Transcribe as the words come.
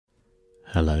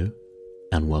Hello,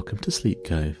 and welcome to Sleep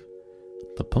Cove,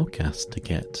 the podcast to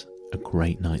get a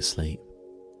great night's sleep.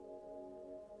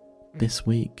 This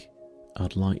week,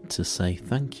 I'd like to say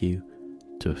thank you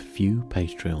to a few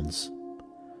Patreons.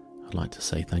 I'd like to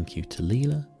say thank you to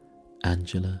Leela,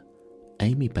 Angela,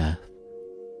 Amy Beth,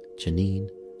 Janine,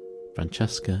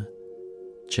 Francesca,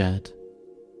 Jed,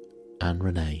 and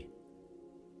Renee.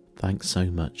 Thanks so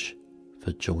much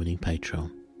for joining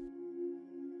Patreon.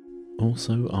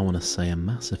 Also, I want to say a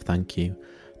massive thank you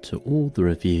to all the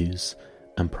reviews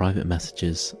and private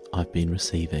messages I've been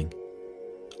receiving.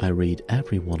 I read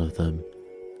every one of them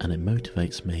and it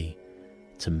motivates me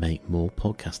to make more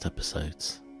podcast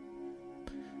episodes.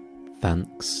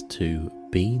 Thanks to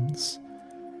Beans,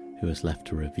 who has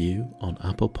left a review on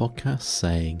Apple Podcasts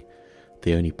saying,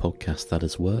 "The only podcast that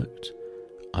has worked.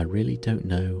 I really don't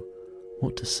know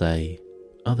what to say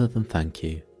other than thank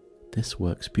you. This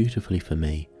works beautifully for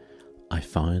me. I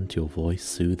find your voice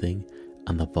soothing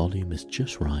and the volume is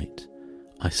just right.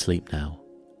 I sleep now,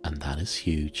 and that is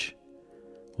huge."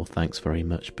 Well, thanks very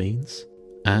much, Beans.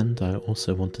 And I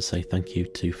also want to say thank you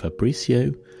to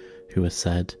Fabricio, who has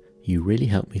said, "You really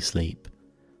help me sleep.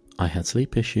 I had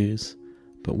sleep issues,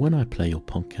 but when I play your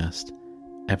podcast,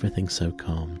 everything's so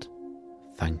calmed.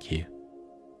 Thank you."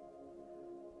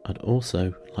 I'd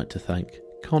also like to thank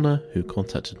Connor, who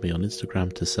contacted me on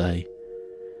Instagram to say,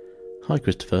 "Hi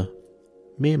Christopher,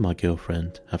 me and my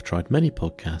girlfriend have tried many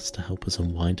podcasts to help us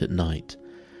unwind at night,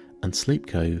 and Sleep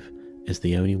Cove is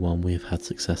the only one we have had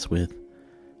success with.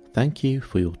 Thank you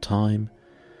for your time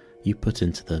you put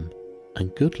into them,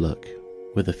 and good luck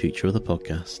with the future of the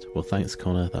podcast." Well, thanks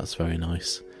Connor, that's very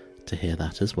nice to hear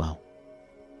that as well.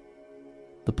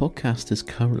 The podcast is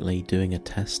currently doing a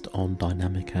test on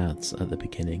dynamic ads at the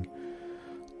beginning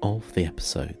of the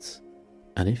episodes,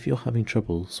 and if you're having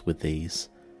troubles with these,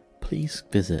 please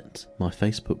visit my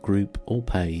Facebook group or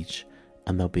page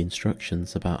and there'll be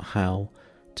instructions about how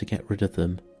to get rid of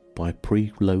them by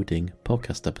pre-loading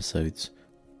podcast episodes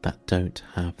that don't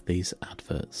have these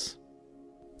adverts.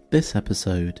 This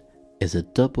episode is a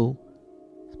double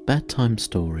bedtime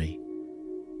story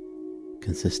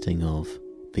consisting of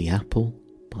The Apple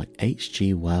by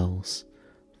H.G. Wells,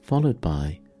 followed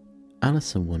by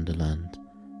Alice in Wonderland,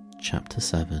 Chapter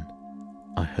 7.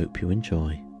 I hope you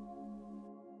enjoy.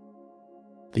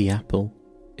 The Apple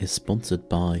is sponsored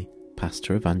by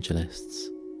Pasta Evangelists.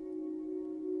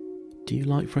 Do you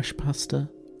like fresh pasta?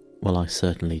 Well, I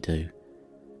certainly do.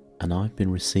 And I've been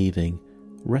receiving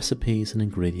recipes and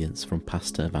ingredients from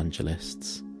Pasta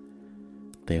Evangelists.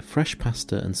 They have fresh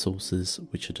pasta and sauces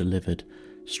which are delivered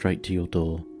straight to your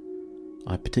door.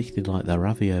 I particularly like their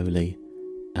ravioli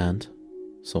and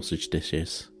sausage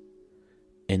dishes.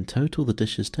 In total, the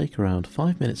dishes take around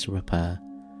 5 minutes to prepare,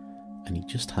 and you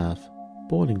just have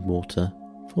boiling water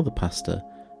for the pasta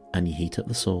and you heat up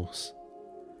the sauce.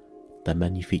 Their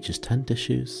menu features 10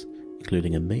 dishes,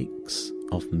 including a mix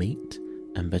of meat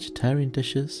and vegetarian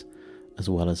dishes, as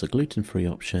well as a gluten-free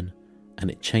option, and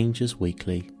it changes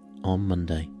weekly on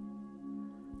Monday.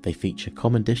 They feature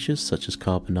common dishes such as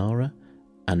carbonara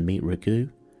and meat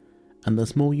ragu, and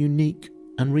there's more unique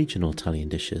and regional Italian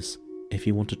dishes if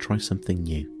you want to try something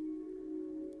new.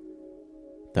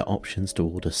 There are options to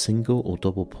order single or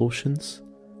double portions,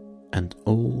 and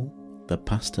all the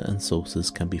pasta and sauces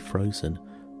can be frozen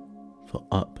for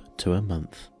up to a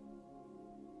month.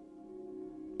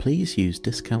 Please use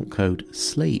discount code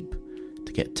SLEEP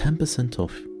to get 10%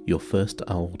 off your first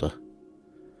order.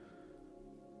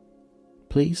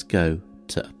 Please go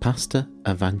to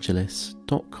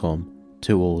pastaevangelists.com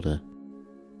to order.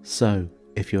 So,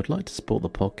 if you'd like to support the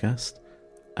podcast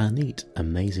and eat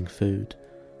amazing food,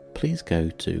 please go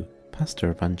to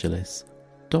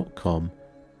pastaevangelists.com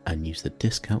and use the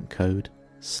discount code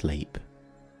SLEEP.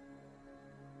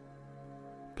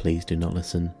 Please do not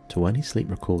listen to any sleep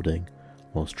recording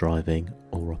whilst driving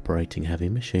or operating heavy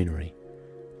machinery.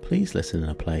 Please listen in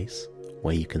a place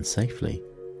where you can safely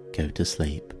go to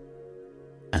sleep.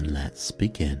 And let's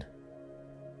begin.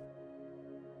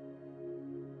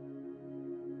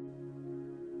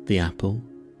 The Apple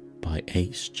by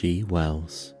H.G.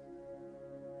 Wells.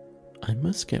 "I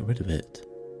must get rid of it,"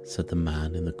 said the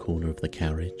man in the corner of the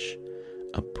carriage,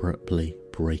 abruptly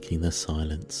breaking the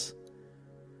silence.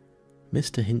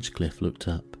 Mr. Hinchcliffe looked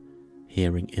up,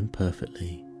 hearing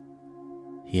imperfectly.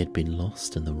 He had been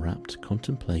lost in the rapt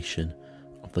contemplation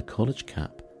of the college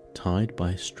cap tied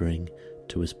by a string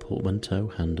to his portmanteau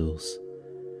handles,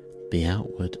 the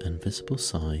outward and visible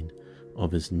sign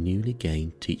of his newly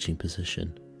gained teaching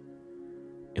position.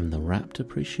 In the rapt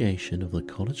appreciation of the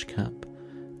college cap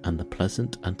and the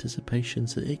pleasant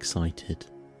anticipations it excited,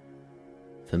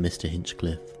 for Mr.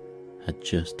 Hinchcliffe had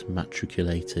just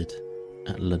matriculated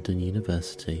at London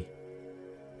University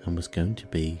and was going to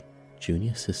be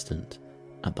junior assistant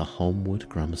at the Holmwood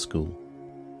Grammar School.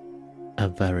 A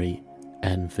very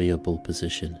enviable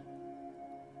position.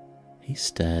 He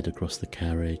stared across the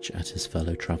carriage at his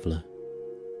fellow traveller.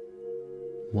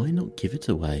 "Why not give it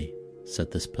away?"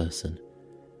 said this person.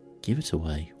 "Give it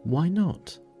away, why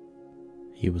not?"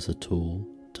 He was a tall,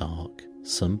 dark,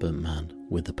 sunburnt man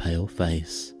with a pale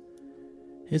face.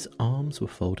 His arms were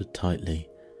folded tightly,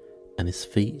 and his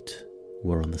feet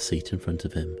were on the seat in front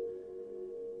of him.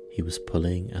 He was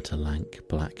pulling at a lank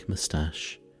black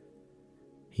moustache.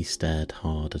 He stared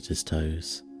hard at his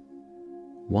toes.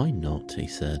 "Why not?" he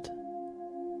said.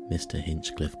 Mr.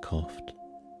 Hinchcliffe coughed.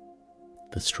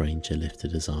 The stranger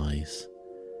lifted his eyes.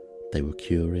 They were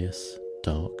curious,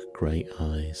 dark grey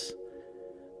eyes,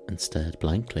 and stared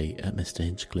blankly at Mr.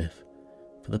 Hinchcliffe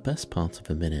for the best part of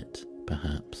a minute,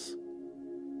 perhaps.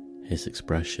 His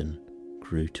expression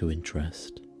grew to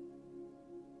interest.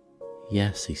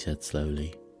 "Yes," he said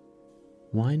slowly.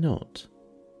 "Why not?"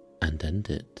 And end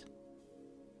it.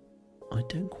 "I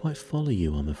don't quite follow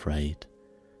you, I'm afraid,"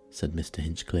 said Mr.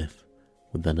 Hinchcliffe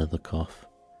with another cough.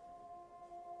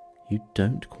 "You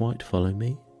don't quite follow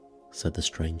me?" said the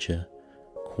stranger,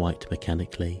 quite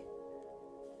mechanically,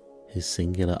 his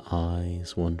singular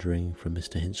eyes wandering from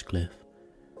Mr. Hinchcliffe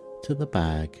to the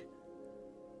bag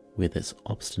with its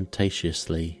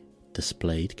ostentatiously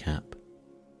displayed cap,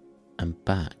 and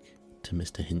back to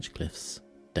Mr. Hinchcliffe's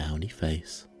downy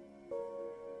face.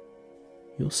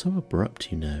 "You're so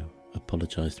abrupt, you know,"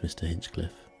 apologised Mr.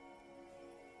 Hinchcliffe.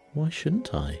 "Why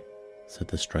shouldn't I?" said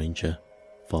the stranger,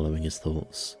 following his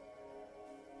thoughts.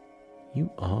 "You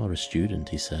are a student,"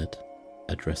 he said,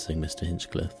 addressing Mr.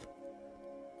 Hinchcliffe.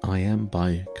 "I am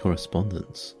by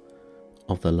correspondence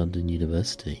of the London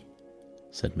University,"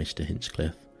 said Mr.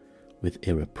 Hinchcliffe with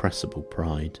irrepressible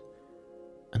pride,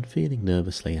 and feeling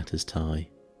nervously at his tie.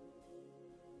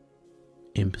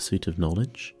 "In pursuit of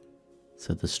knowledge?"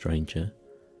 said the stranger,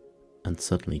 and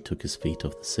suddenly took his feet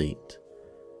off the seat,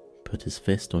 put his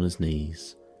fist on his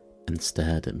knees, and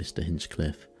stared at Mr.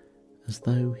 Hinchcliffe as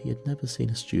though he had never seen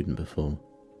a student before.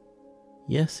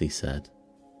 "Yes," he said,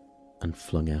 and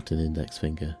flung out an index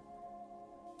finger.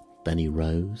 Then he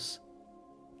rose,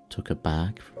 took a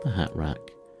bag from the hat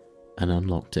rack, and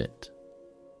unlocked it.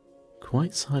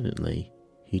 Quite silently,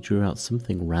 he drew out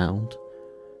something round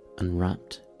and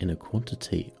wrapped in a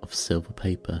quantity of silver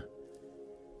paper,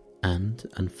 and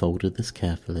unfolded this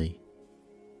carefully.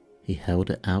 He held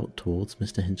it out towards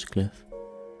Mr. Hinchcliffe,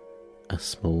 a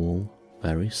small,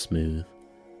 very smooth,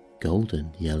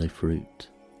 golden yellow fruit.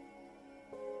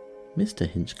 Mr.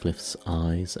 Hinchcliffe's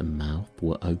eyes and mouth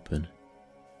were open.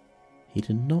 He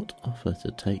did not offer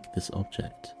to take this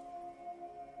object,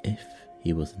 if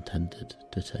he was intended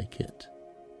to take it.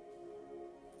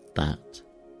 "That,"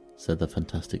 said the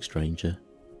fantastic stranger,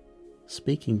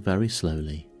 speaking very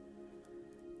slowly,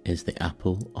 "is the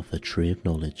apple of the tree of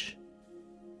knowledge.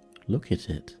 Look at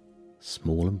it,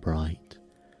 small and bright,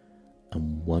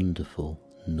 and wonderful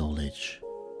knowledge,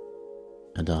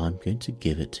 and I'm going to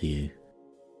give it to you."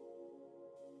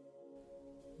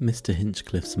 Mr.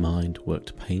 Hinchcliffe's mind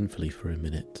worked painfully for a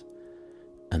minute,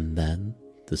 and then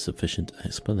the sufficient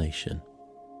explanation,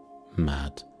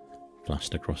 "mad,"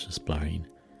 flashed across his brain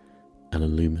and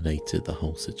illuminated the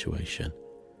whole situation.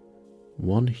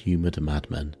 One humoured a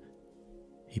madman.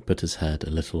 He put his head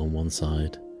a little on one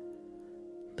side.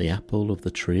 "The apple of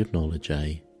the tree of knowledge,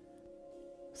 eh?"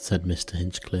 said Mr.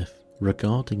 Hinchcliffe,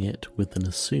 regarding it with an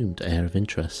assumed air of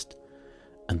interest,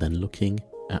 and then looking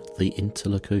at the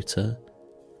interlocutor.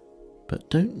 "But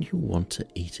don't you want to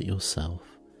eat it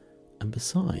yourself? And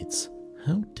besides,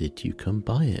 how did you come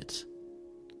by it?"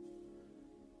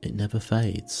 "It never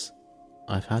fades.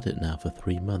 I've had it now for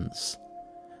 3 months,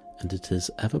 and it is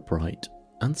ever bright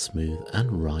and smooth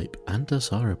and ripe and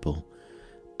desirable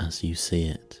as you see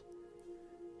it."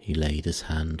 He laid his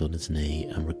hand on his knee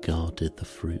and regarded the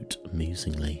fruit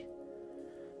musingly.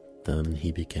 Then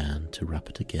he began to wrap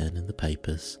it again in the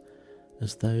papers,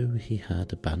 as though he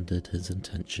had abandoned his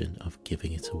intention of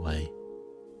giving it away.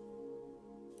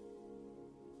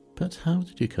 "But how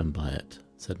did you come by it?"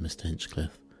 said Mr.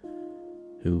 Hinchcliffe,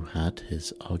 who had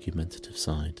his argumentative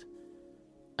side.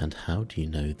 "And how do you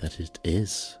know that it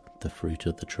is the fruit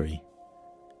of the tree?"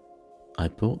 "I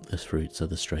bought this fruit," said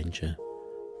the stranger,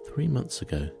 3 months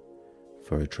ago,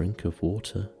 for a drink of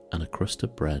water and a crust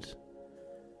of bread.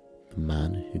 The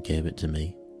man who gave it to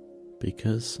me,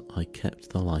 because I kept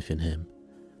the life in him,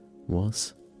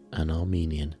 was an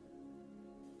Armenian.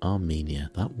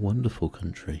 Armenia, that wonderful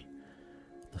country,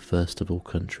 the first of all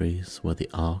countries where the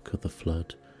ark of the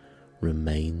flood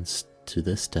remains to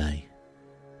this day,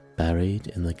 buried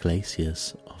in the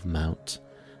glaciers of Mount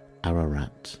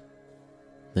Ararat.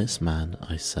 This man,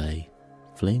 I say,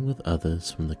 fleeing with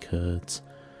others from the Kurds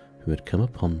who had come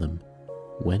upon them,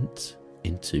 went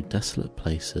into desolate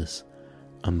places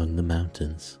among the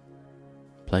mountains,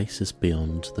 places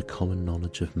beyond the common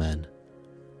knowledge of men,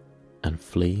 and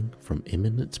fleeing from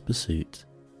imminent pursuit,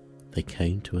 they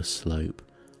came to a slope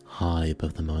high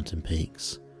above the mountain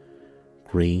peaks,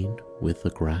 green with the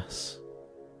grass,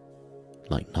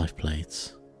 like knife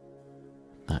blades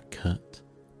that cut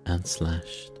and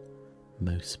slashed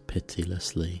most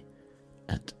pitilessly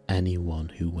at anyone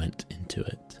who went into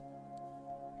it.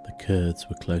 The Kurds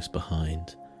were close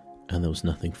behind, and there was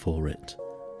nothing for it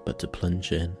but to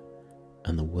plunge in,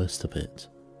 and the worst of it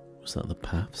was that the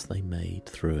paths they made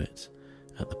through it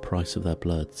at the price of their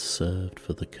blood served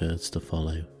for the Kurds to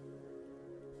follow.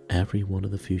 Every one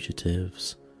of the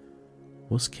fugitives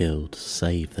was killed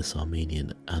save this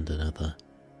Armenian and another.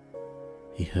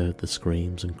 He heard the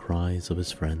screams and cries of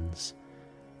his friends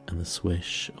and the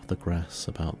swish of the grass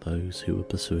about those who were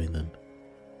pursuing them.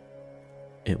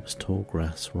 It was tall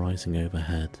grass rising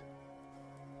overhead,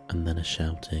 and then a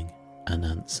shouting and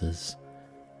answers,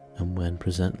 and when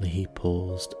presently he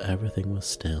paused, everything was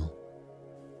still.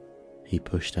 He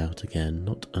pushed out again,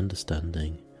 not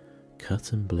understanding,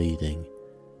 cut and bleeding,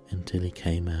 until he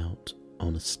came out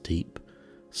on a steep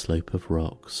slope of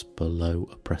rocks below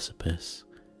a precipice,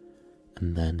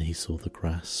 and then he saw the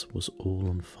grass was all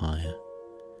on fire,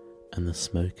 and the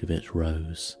smoke of it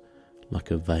rose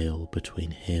like a veil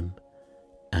between him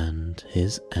and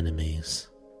his enemies.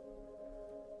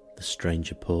 The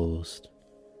stranger paused.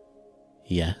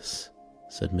 "Yes,"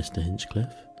 said Mr.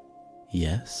 Hinchcliffe.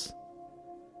 "Yes."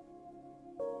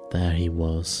 There he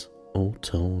was, all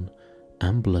torn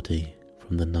and bloody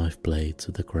from the knife blades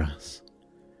of the grass,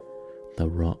 the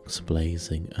rocks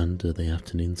blazing under the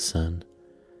afternoon sun,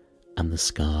 and the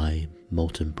sky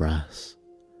molten brass,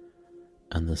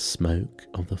 and the smoke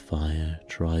of the fire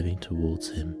driving towards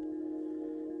him.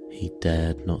 He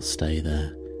dared not stay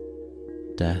there.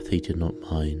 Death he did not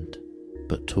mind,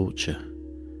 but torture.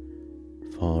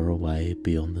 Far away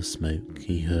beyond the smoke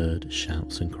he heard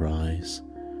shouts and cries,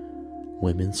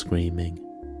 women screaming,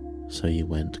 so he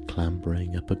went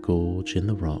clambering up a gorge in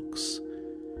the rocks,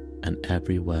 and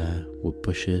everywhere were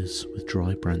bushes with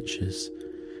dry branches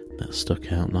that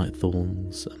stuck out like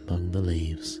thorns among the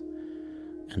leaves,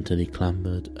 until he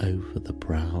clambered over the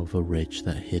brow of a ridge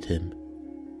that hid him.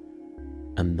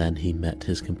 And then he met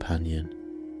his companion,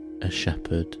 a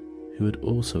shepherd who had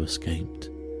also escaped,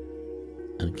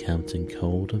 and counting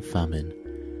cold and famine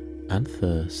and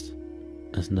thirst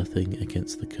as nothing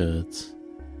against the Kurds,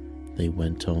 they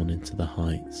went on into the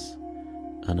heights,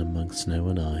 and among snow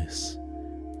and ice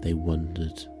they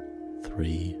wandered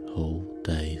 3 whole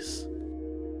days.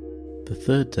 The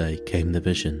third day came the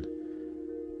vision.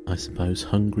 I suppose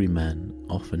hungry men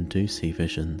often do see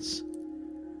visions,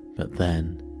 but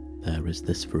then there is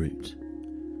this fruit.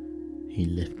 He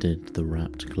lifted the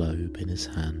wrapped globe in his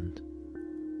hand,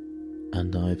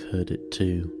 and I've heard it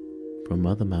too from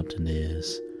other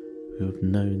mountaineers who have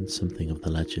known something of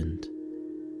the legend.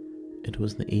 It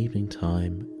was the evening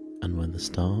time, and when the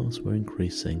stars were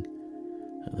increasing,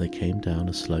 they came down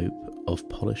a slope of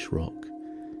polished rock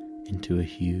into a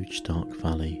huge dark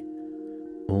valley,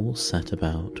 all set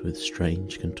about with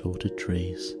strange contorted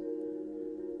trees,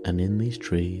 and in these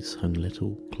trees hung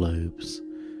little globes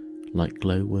like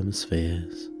glowworm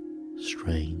spheres,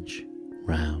 strange,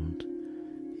 round,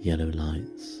 yellow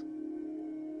lights.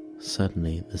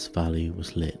 Suddenly this valley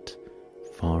was lit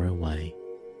far away,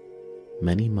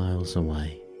 many miles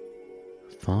away,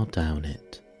 far down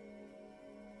it,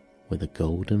 with a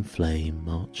golden flame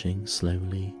marching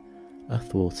slowly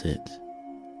athwart it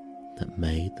that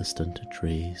made the stunted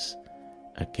trees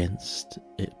against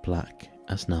it black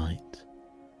as night,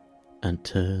 and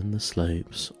turned the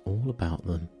slopes all about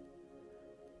them,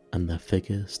 and their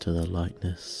figures to the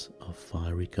likeness of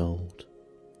fiery gold.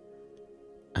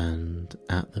 And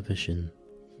at the vision,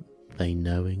 they,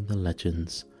 knowing the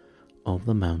legends of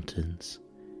the mountains,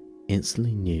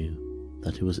 instantly knew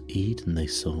that it was Eden they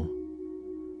saw,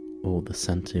 or the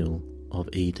sentinel of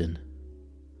Eden,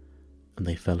 and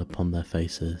they fell upon their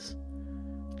faces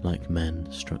like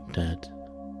men struck dead.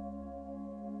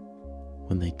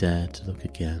 When they dared to look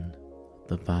again,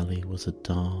 the valley was a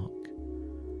dark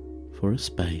for a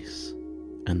space,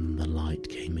 and then the light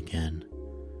came again,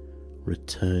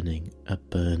 returning a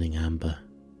burning amber.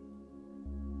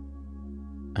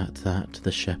 At that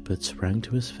the shepherd sprang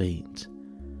to his feet,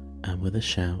 and with a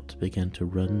shout began to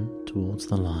run towards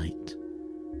the light.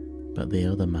 but the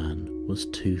other man was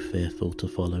too fearful to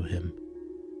follow him.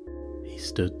 He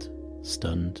stood,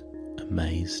 stunned,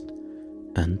 amazed,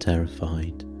 and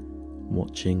terrified,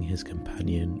 watching his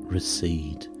companion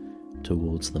recede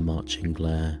towards the marching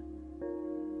glare,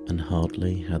 and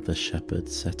hardly had the shepherd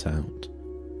set out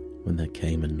when there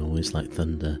came a noise like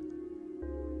thunder,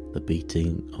 the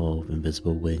beating of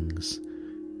invisible wings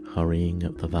hurrying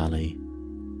up the valley,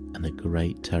 and a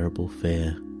great terrible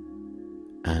fear,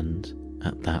 and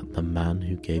at that the man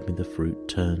who gave me the fruit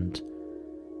turned,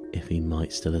 if he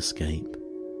might still escape,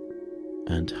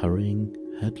 and hurrying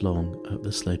headlong up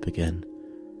the slope again,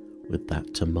 with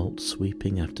that tumult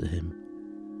sweeping after him,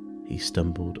 he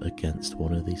stumbled against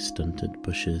one of these stunted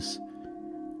bushes,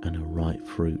 and a ripe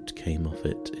fruit came off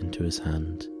it into his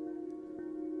hand.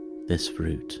 This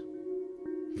fruit,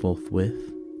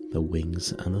 forthwith the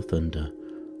wings and the thunder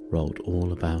rolled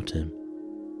all about him.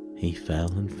 He fell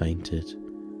and fainted,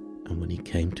 and when he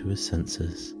came to his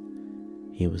senses,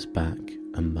 he was back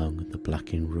among the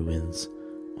blackened ruins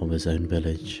of his own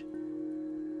village,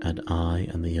 and I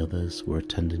and the others were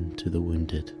attending to the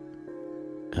wounded.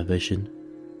 A vision,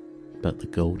 but the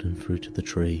golden fruit of the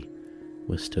tree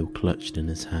was still clutched in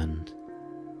his hand.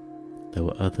 There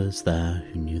were others there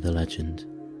who knew the legend,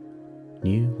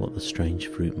 knew what the strange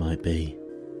fruit might be.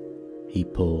 He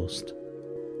paused,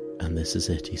 and this is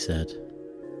it, he said.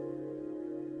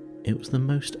 It was the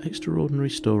most extraordinary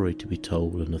story to be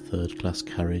told in a third-class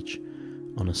carriage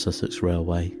on a Sussex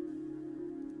railway.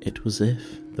 It was as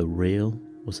if the real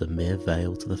was a mere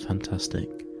veil to the fantastic,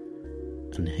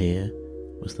 and here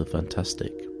was the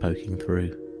fantastic poking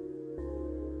through.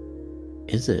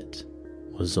 Is it?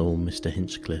 Was all Mr.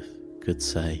 Hinchcliffe could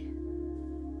say.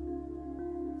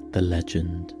 The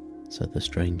legend, said the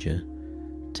stranger,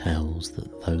 tells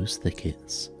that those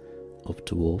thickets of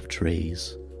dwarf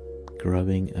trees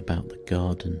growing about the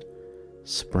garden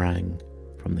sprang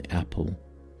from the apple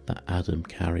that Adam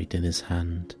carried in his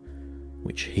hand,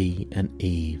 which he and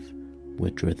Eve were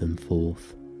driven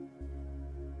forth.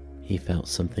 He felt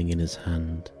something in his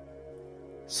hand,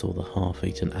 saw the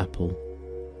half-eaten apple,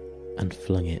 and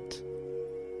flung it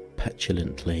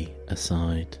petulantly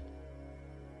aside.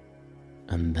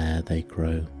 And there they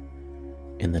grow,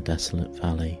 in the desolate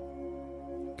valley,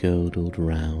 girdled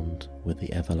round with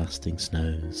the everlasting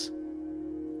snows,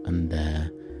 and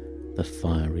there the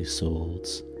fiery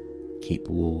swords keep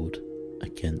ward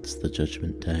against the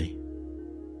judgment day.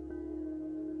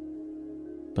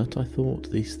 But I thought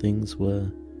these things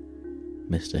were,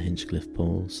 Mr. Hinchcliffe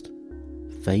paused,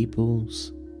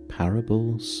 fables,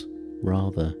 parables,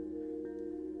 rather.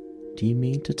 Do you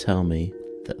mean to tell me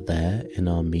that there in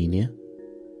Armenia?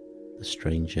 The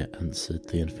stranger answered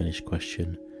the unfinished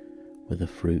question with a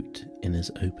fruit in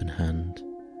his open hand.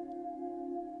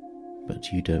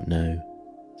 But you don't know,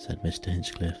 said Mr.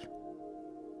 Hinchcliffe,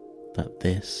 that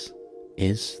this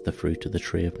is the fruit of the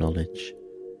tree of knowledge.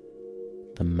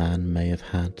 The man may have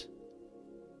had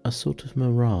a sort of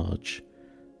mirage,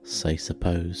 say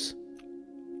suppose.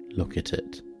 Look at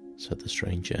it, said the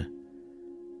stranger.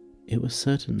 It was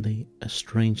certainly a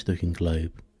strange-looking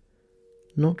globe,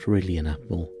 not really an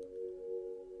apple,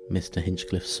 Mr.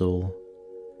 Hinchcliffe saw,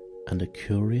 and a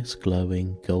curious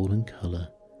glowing golden colour,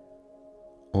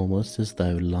 almost as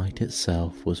though light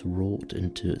itself was wrought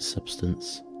into its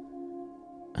substance.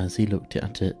 As he looked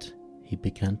at it, he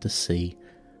began to see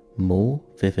more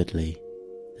vividly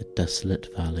the desolate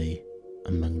valley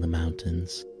among the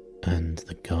mountains, and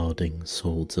the guarding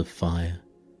swords of fire,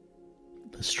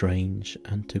 the strange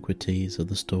antiquities of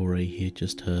the story he had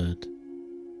just heard.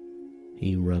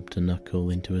 He rubbed a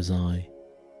knuckle into his eye.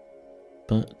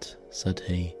 But, said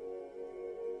he,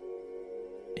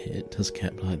 it has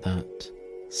kept like that,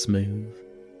 smooth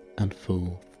and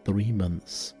full 3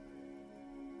 months,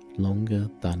 longer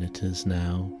than it is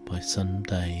now by some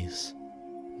days.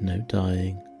 No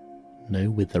dying, no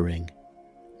withering,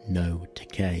 no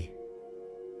decay.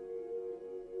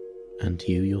 And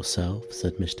you yourself,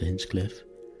 said Mr. Hinchcliffe,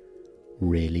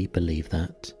 really believe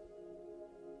that?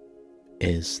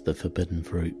 Is the forbidden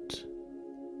fruit?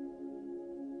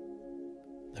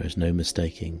 There is no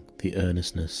mistaking the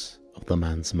earnestness of the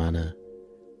man's manner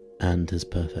and his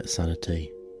perfect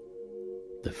sanity.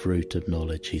 The fruit of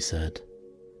knowledge, he said.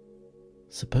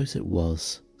 Suppose it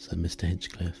was, said Mr.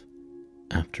 Hinchcliffe,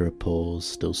 after a pause,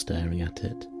 still staring at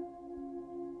it.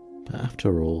 But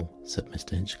after all, said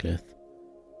Mr. Hinchcliffe,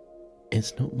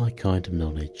 it's not my kind of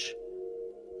knowledge.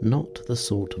 Not the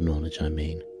sort of knowledge I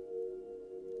mean.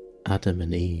 Adam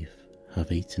and Eve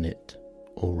have eaten it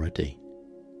already.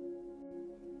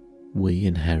 We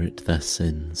inherit their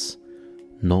sins,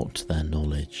 not their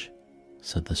knowledge,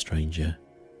 said the stranger.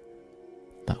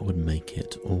 that would make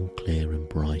it all clear and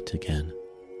bright again.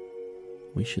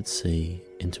 We should see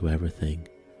into everything,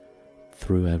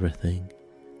 through everything,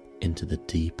 into the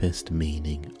deepest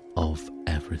meaning of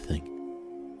everything.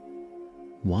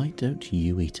 "Why don't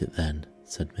you eat it then?"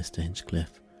 said Mr.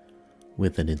 Hinchcliffe,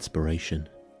 with an inspiration.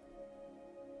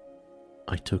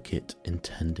 "I took it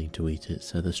intending to eat it,"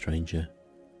 said the stranger.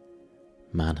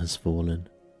 "Man has fallen,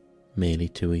 merely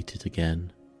to eat it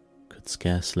again, could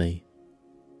scarcely—"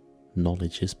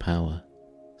 "Knowledge is power,"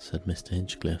 said Mr.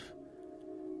 Hinchcliffe,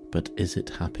 "but is it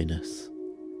happiness?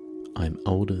 I am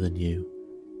older than you,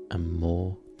 and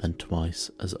more than twice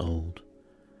as old.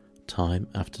 Time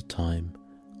after time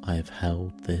I have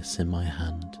held this in my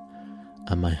hand,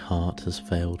 and my heart has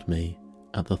failed me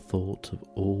at the thought of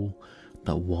all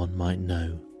that one might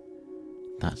know.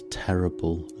 That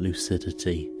terrible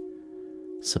lucidity.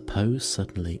 Suppose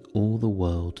suddenly all the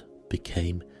world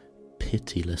became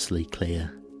pitilessly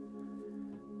clear."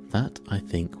 "That, I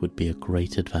think, would be a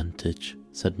great advantage,"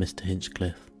 said Mr.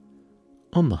 Hinchcliffe,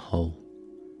 "on the whole.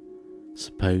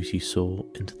 Suppose you saw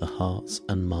into the hearts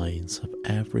and minds of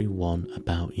every one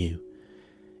about you,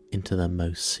 into their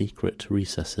most secret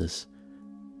recesses,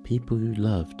 people you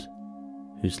loved,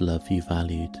 whose love you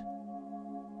valued."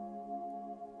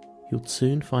 "You'll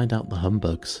soon find out the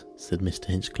humbugs," said Mr.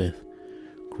 Hinchcliffe,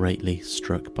 greatly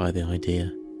struck by the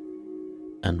idea.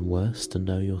 "And worse to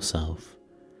know yourself,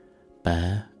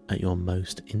 bare at your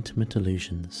most intimate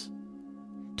illusions,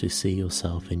 to see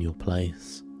yourself in your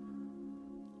place,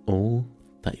 all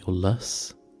that your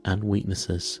lusts and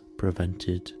weaknesses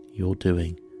prevented your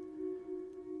doing.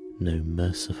 No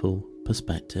merciful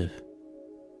perspective."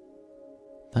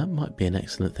 "That might be an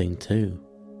excellent thing too.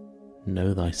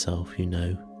 Know thyself, you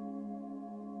know."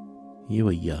 "You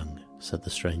are young," said the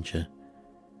stranger.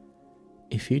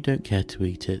 "If you don't care to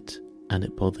eat it, and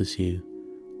it bothers you,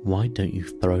 why don't you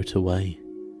throw it away?"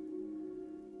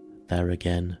 "There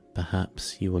again,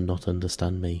 perhaps you will not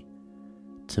understand me.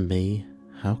 To me,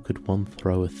 how could one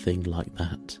throw a thing like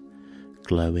that,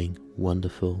 glowing,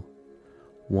 wonderful?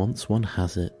 Once one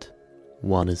has it,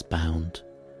 one is bound.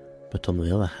 But on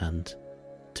the other hand,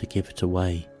 to give it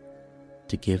away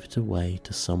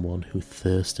to someone who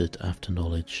thirsted after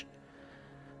knowledge,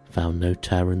 found no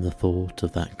terror in the thought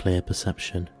of that clear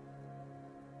perception."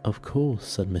 "Of course,"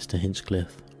 said Mr.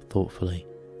 Hinchcliffe thoughtfully,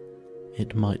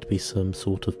 "it might be some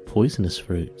sort of poisonous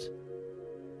fruit."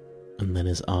 And then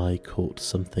his eye caught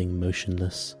something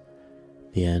motionless,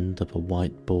 the end of a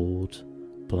white board,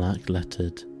 black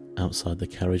lettered, outside the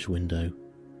carriage window.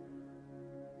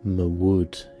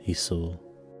 "Mwood," he saw.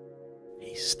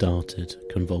 He started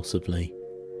convulsively.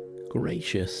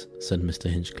 "Gracious," said Mr.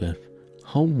 Hinchcliffe,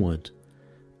 "Homewood!"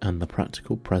 And the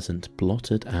practical present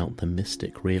blotted out the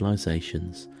mystic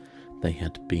realizations they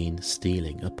had been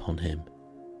stealing upon him.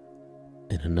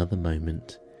 In another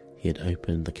moment he had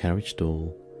opened the carriage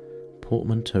door,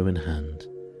 portmanteau in hand.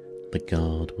 The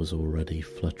guard was already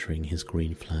fluttering his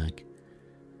green flag.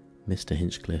 Mr.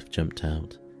 Hinchcliffe jumped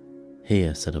out.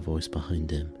 "Here," said a voice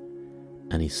behind him,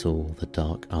 and he saw the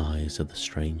dark eyes of the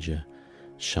stranger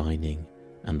shining,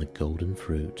 and the golden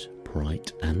fruit,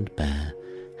 bright and bare,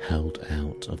 held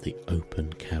out of the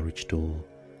open carriage door.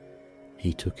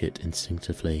 He took it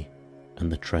instinctively,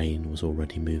 and the train was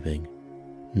already moving.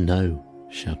 "No!"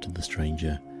 shouted the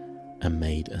stranger, and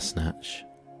made a snatch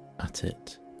at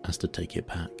it as to take it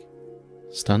back.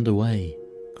 "Stand away!"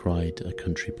 cried a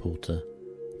country porter,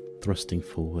 thrusting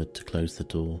forward to close the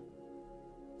door.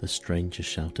 The stranger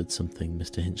shouted something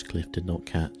Mr. Hinchcliffe did not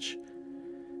catch.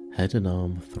 Head and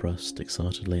arm thrust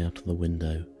excitedly out of the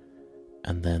window,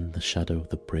 and then the shadow of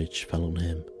the bridge fell on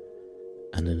him,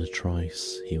 and in a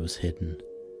trice he was hidden.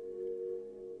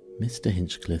 Mr.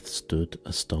 Hinchcliffe stood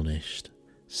astonished,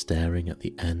 staring at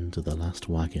the end of the last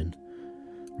wagon,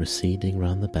 receding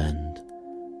round the bend,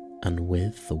 and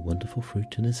with the wonderful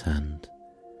fruit in his hand.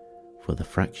 For the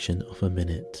fraction of a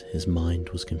minute his mind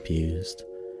was confused,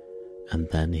 and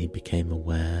then he became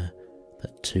aware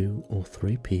that 2 or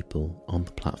 3 people on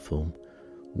the platform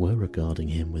were regarding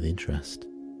him with interest.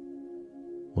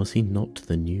 Was he not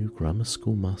the new grammar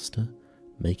school master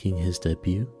making his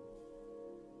debut?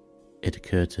 It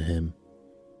occurred to him,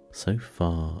 so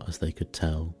far as they could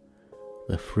tell,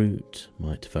 the fruit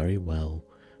might very well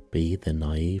be the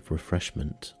naive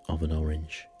refreshment of an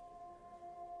orange.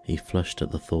 He flushed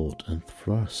at the thought and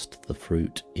thrust the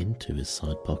fruit into his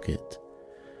side pocket,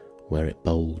 where it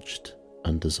bulged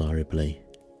undesirably.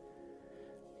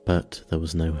 But there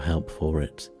was no help for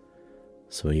it,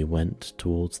 so he went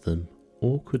towards them,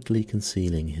 awkwardly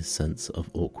concealing his sense of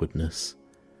awkwardness,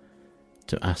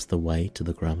 to ask the way to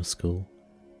the grammar school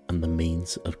and the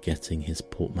means of getting his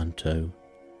portmanteau,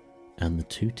 and the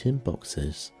 2 tin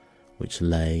boxes which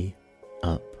lay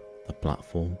up the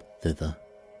platform thither.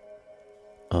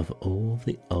 Of all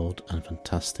the odd and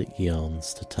fantastic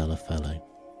yarns to tell a fellow,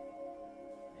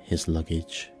 his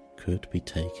luggage could be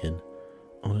taken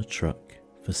on a truck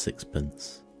for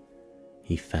 6pence.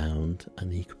 He found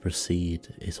and he could proceed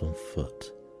it on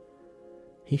foot.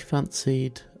 He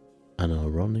fancied an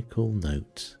ironical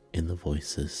note in the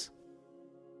voices.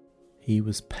 He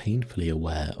was painfully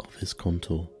aware of his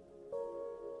contour.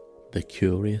 The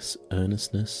curious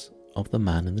earnestness of the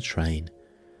man in the train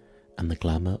and the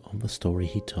glamour of the story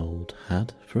he told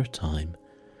had, for a time,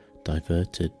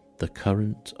 diverted the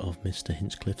current of Mr.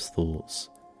 Hinchcliffe's thoughts.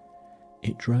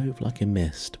 It drove like a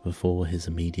mist before his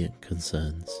immediate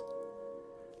concerns.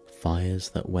 Fires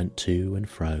that went to and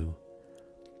fro,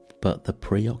 but the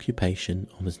preoccupation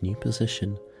of his new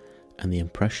position and the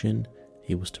impression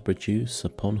he was to produce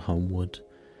upon Homewood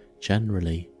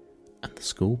generally, and the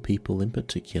school people in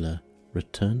particular,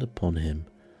 returned upon him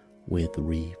with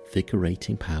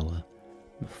revigorating power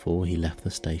before he left the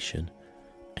station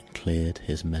and cleared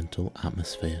his mental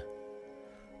atmosphere.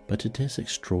 But it is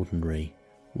extraordinary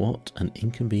what an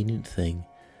inconvenient thing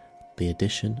the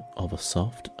addition of a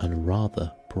soft and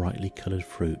rather brightly coloured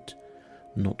fruit,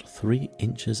 not 3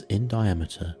 inches in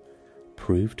diameter,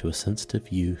 proved to a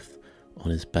sensitive youth on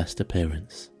his best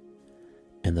appearance.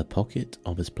 In the pocket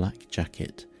of his black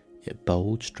jacket it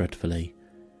bulged dreadfully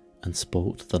and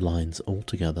spoilt the lines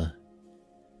altogether.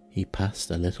 He passed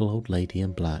a little old lady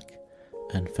in black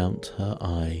and felt her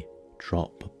eye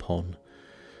drop upon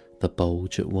the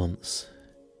bulge at once.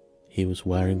 He was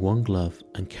wearing one glove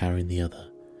and carrying the other,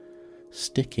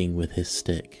 sticking with his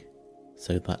stick,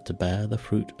 so that to bear the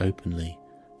fruit openly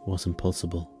was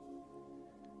impossible.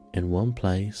 In one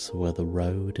place where the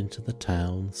road into the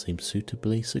town seemed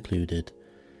suitably secluded,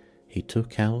 he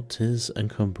took out his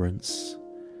encumbrance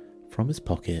from his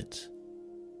pocket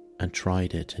and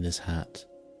tried it in his hat.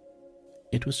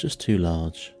 It was just too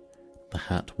large. The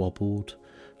hat wobbled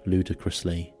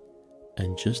ludicrously,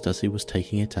 and just as he was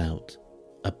taking it out,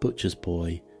 a butcher's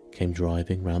boy came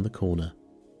driving round the corner.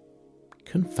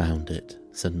 "Confound it,"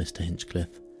 said Mr.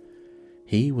 Hinchcliffe.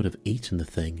 He would have eaten the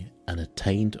thing and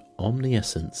attained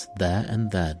omniscience there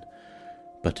and then,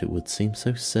 but it would seem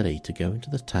so silly to go into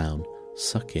the town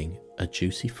sucking a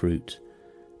juicy fruit,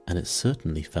 and it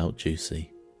certainly felt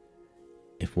juicy.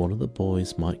 If one of the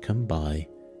boys might come by,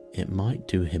 it might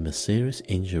do him a serious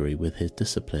injury with his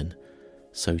discipline,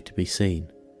 so to be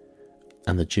seen,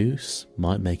 and the juice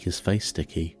might make his face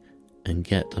sticky and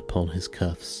get upon his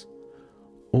cuffs,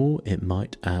 or it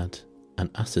might add an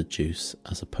acid juice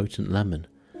as a potent lemon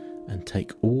and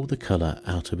take all the colour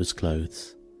out of his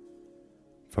clothes.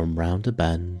 From round a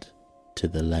bend to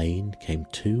the lane came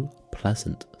 2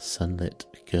 pleasant sunlit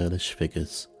girlish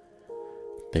figures.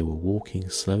 They were walking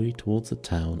slowly towards the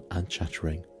town and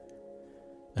chattering.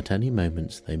 At any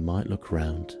moment they might look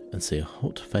round and see a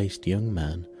hot-faced young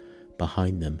man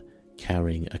behind them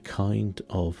carrying a kind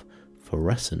of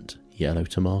fluorescent yellow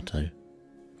tomato.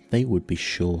 They would be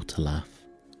sure to laugh.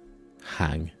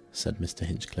 "Hang," said Mr.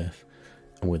 Hinchcliffe,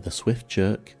 and with a swift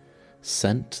jerk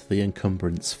sent the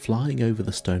encumbrance flying over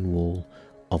the stone wall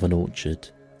of an orchard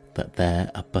that there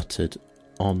abutted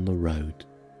on the road.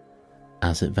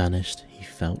 As it vanished, he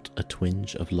felt a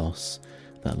twinge of loss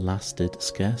that lasted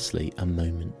scarcely a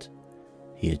moment.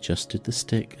 He adjusted the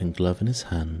stick and glove in his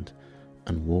hand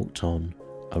and walked on,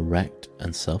 erect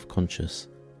and self-conscious,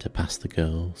 to pass the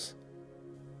girls.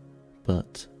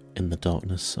 But in the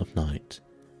darkness of night,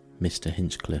 Mr.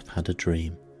 Hinchcliffe had a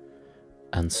dream,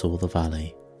 and saw the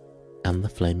valley, and the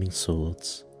flaming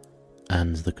swords,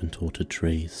 and the contorted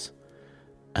trees,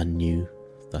 and knew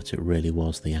that it really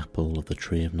was the apple of the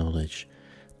tree of knowledge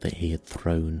that he had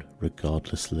thrown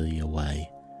regardlessly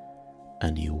away,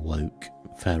 and he awoke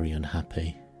very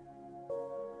unhappy.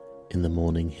 In the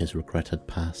morning his regret had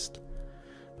passed,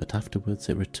 but afterwards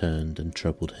it returned and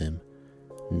troubled him.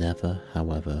 Never,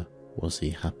 however, was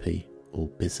he happy or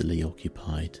busily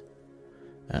occupied.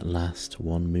 At last,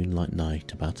 one moonlight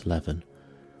night about 11,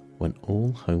 when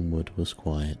all Homewood was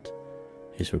quiet,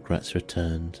 his regrets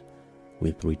returned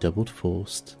with redoubled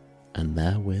force, and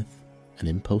therewith an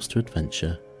impulse to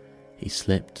adventure, he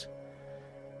slipped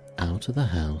out of the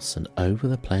house and over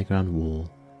the playground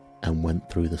wall, and went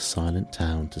through the silent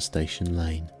town to Station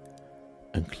Lane,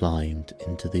 and climbed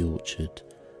into the orchard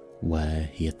where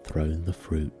he had thrown the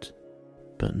fruit,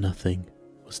 but nothing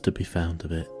was to be found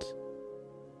of it.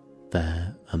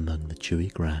 There, among the dewy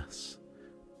grass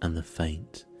and the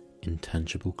faint,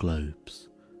 intangible globes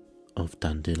of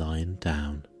dandelion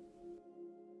down,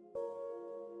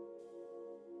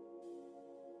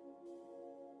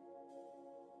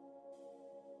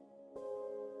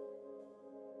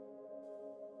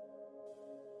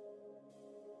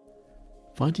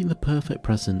 Finding the perfect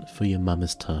present for your mum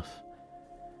is tough,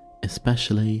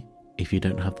 especially if you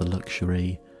don't have the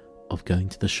luxury of going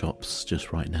to the shops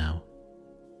just right now.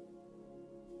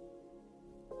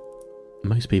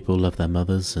 Most people love their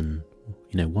mothers and,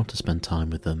 want to spend time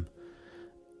with them.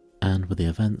 And with the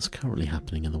events currently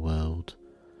happening in the world,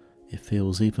 it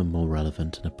feels even more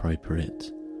relevant and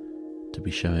appropriate to be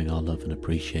showing our love and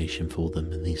appreciation for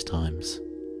them in these times.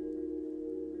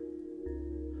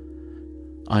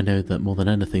 I know that more than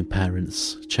anything,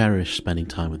 parents cherish spending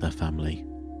time with their family,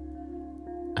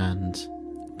 and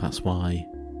that's why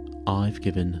I've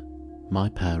given my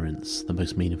parents the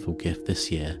most meaningful gift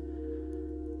this year,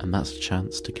 and that's a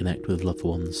chance to connect with loved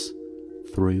ones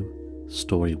through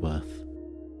Storyworth.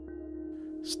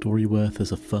 Storyworth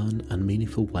is a fun and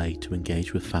meaningful way to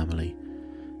engage with family,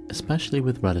 especially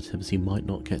with relatives you might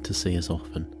not get to see as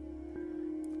often.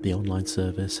 The online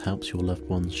service helps your loved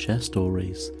ones share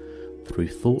stories through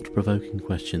thought-provoking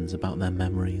questions about their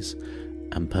memories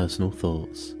and personal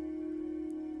thoughts.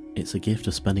 It's a gift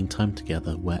of spending time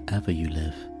together wherever you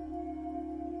live.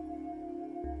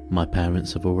 My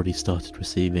parents have already started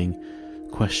receiving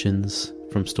questions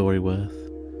from Storyworth,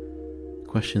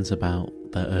 questions about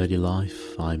their early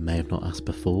life I may have not asked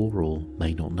before or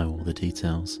may not know all the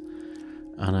details,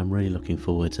 and I'm really looking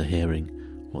forward to hearing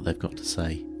what they've got to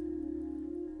say.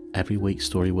 Every week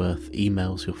Storyworth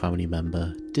emails your family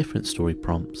member different story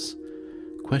prompts,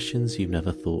 questions you've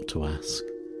never thought to ask,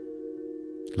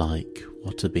 like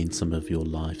what have been some of your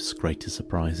life's greatest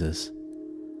surprises,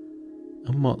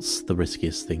 and what's the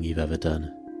riskiest thing you've ever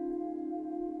done.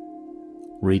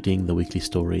 Reading the weekly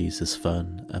stories is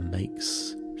fun and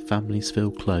makes families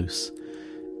feel close,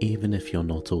 even if you're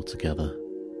not all together.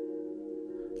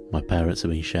 My parents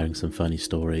have been sharing some funny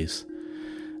stories,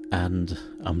 and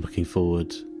I'm looking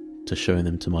forward to showing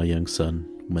them to my young son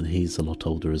when he's a lot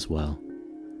older as well.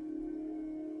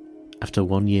 After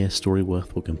 1 year,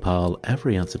 Storyworth will compile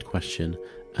every answered question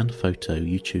and photo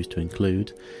you choose to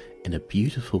include in a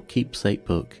beautiful keepsake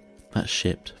book that's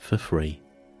shipped for free.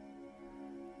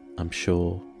 I'm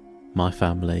sure my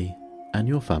family and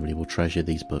your family will treasure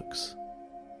these books.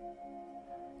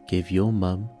 Give your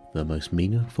mum the most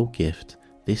meaningful gift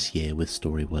this year with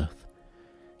Storyworth.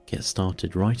 Get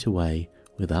started right away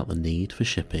without the need for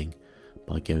shipping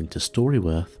by going to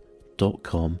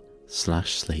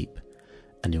storyworth.com/sleep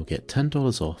and you'll get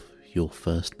 $10 off your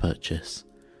first purchase.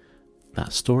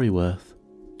 That's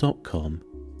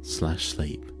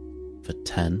storyworth.com/sleep for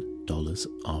 $10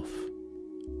 off.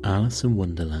 Alice in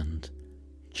Wonderland,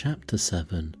 Chapter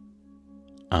 7,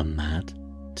 A Mad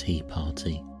Tea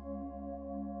Party.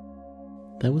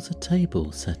 There was a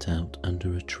table set out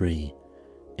under a tree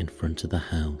in front of the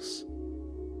house,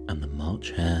 and the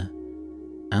March Hare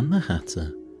and the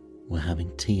Hatter were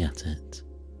having tea at it.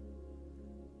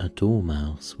 A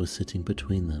dormouse was sitting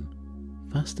between them,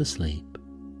 fast asleep,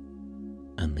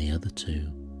 and the other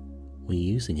two were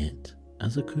using it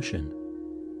as a cushion,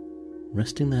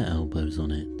 resting their elbows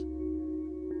on it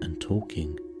and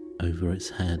talking over its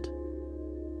head.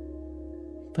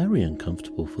 Very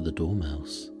uncomfortable for the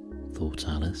dormouse, thought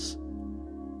Alice.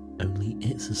 Only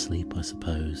it's asleep, I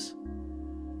suppose.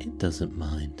 It doesn't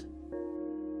mind.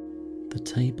 The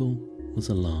table was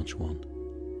a large one,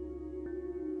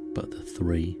 but the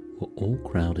three were all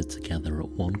crowded together at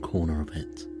one corner of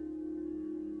it.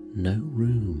 No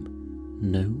room,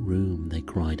 no room, they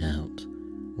cried out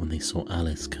when they saw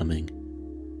Alice coming.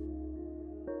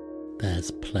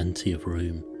 There's plenty of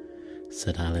room,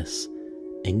 said Alice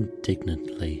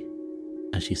indignantly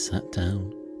as she sat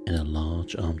down in a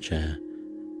large armchair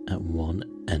at one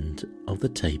end of the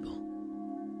table.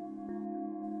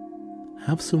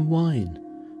 Have some wine,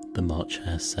 the March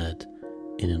Hare said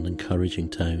in an encouraging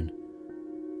tone.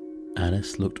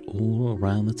 Alice looked all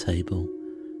around the table,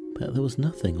 but there was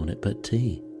nothing on it but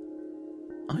tea.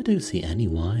 I don't see any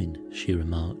wine, she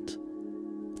remarked.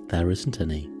 There isn't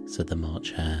any, said the March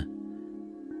Hare.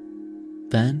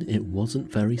 Then it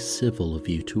wasn't very civil of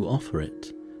you to offer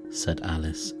it, said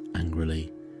Alice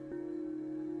angrily.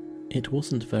 It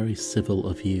wasn't very civil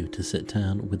of you to sit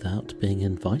down without being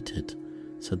invited,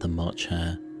 said the March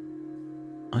Hare.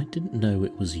 I didn't know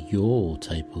it was your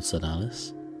table, said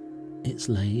Alice. It's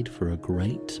laid for a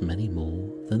great many more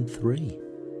than 3.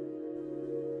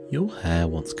 Your hair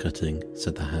wants cutting,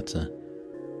 said the Hatter.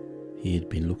 He had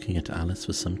been looking at Alice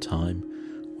for some time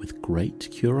with great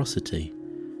curiosity,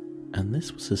 and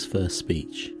this was his first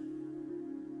speech.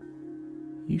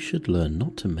 You should learn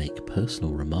not to make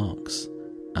personal remarks,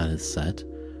 Alice said,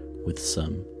 with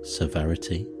some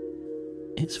severity.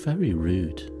 It's very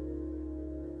rude.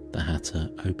 The Hatter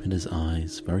opened his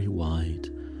eyes very wide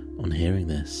on hearing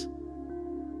this,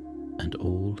 and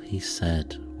all he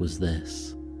said was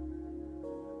this: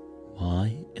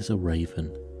 "Why is a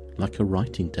raven like a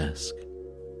writing desk?"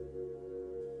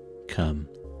 "Come,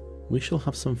 we shall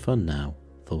have some fun now,"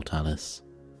 thought Alice.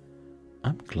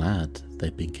 "I'm glad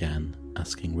they began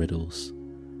asking riddles.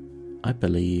 I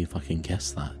believe I can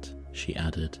guess that," she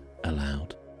added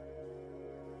aloud.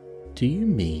 "Do you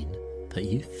mean that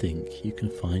you think you can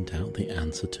find out the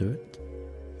answer to it?"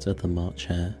 said the March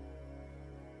Hare.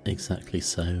 "Exactly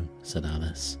so," said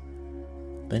Alice.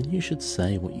 "Then you should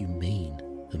say what you mean,"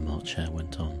 the March Hare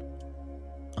went on.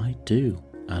 "I do,"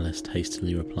 Alice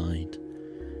hastily replied.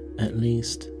 At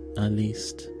least, I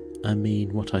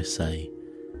mean what I say.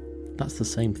 That's the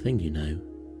same thing, you know."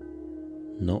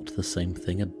 "Not the same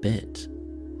thing a bit,"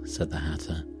 said the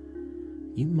Hatter.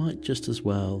 "You might just as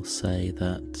well say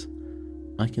that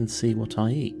I can see what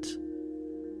I eat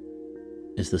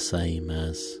is the same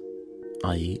as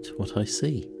I eat what I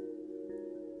see."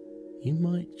 "You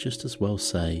might just as well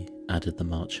say," added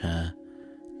the March Hare,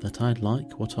 "that I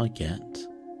like what I get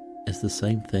is the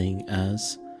same thing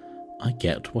as I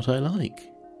get what I like."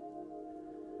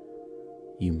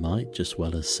 "You might just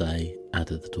well as say,"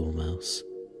 added the Dormouse,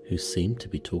 who seemed to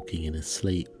be talking in his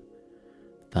sleep,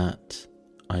 "that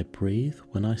I breathe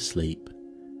when I sleep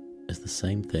is the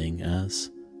same thing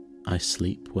as I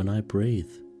sleep when I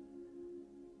breathe."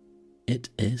 "It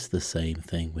is the same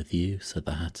thing with you," said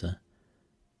the Hatter,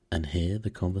 and here the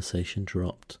conversation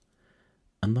dropped,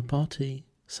 and the party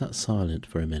sat silent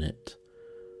for a minute,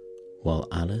 while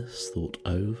Alice thought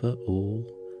over all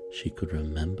she could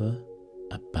remember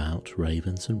about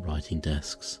ravens and writing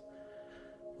desks,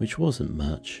 which wasn't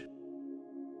much.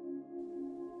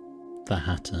 The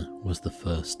Hatter was the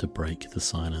first to break the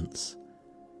silence.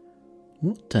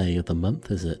 "What day of the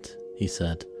month is it?" he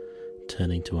said,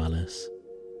 turning to Alice.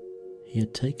 He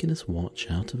had taken his watch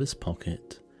out of his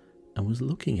pocket and was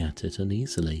looking at it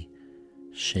uneasily,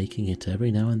 shaking it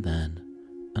every now and then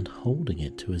and holding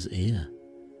it to his ear.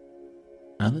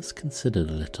 Alice considered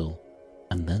a little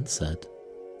and then said,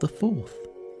 "The 4th."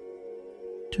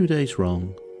 "2 days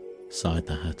wrong," sighed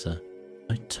the Hatter.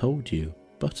 "I told you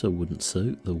butter wouldn't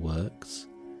suit the works,"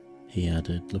 he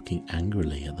added, looking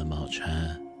angrily at the March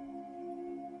Hare.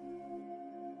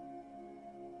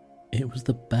 "It was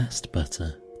the best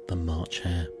butter," the March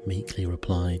Hare meekly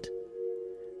replied.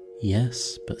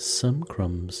 "Yes, but some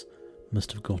crumbs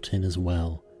must have got in as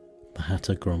well," the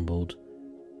Hatter grumbled.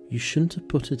 "You shouldn't have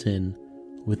put it in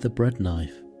with the bread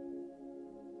knife."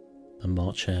 The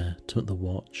March Hare took the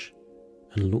watch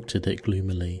and looked at it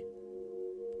gloomily.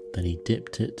 Then he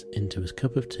dipped it into his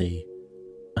cup of tea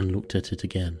and looked at it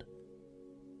again.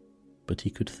 But he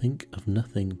could think of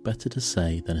nothing better to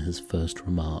say than his first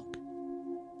remark.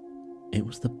 "It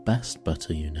was the best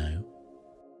butter, you know."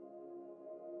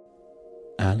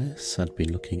 Alice had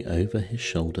been looking over his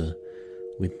shoulder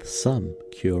with some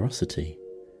curiosity.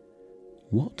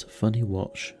 "What a funny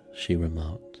watch," she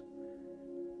remarked.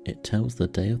 "It tells the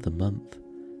day of the month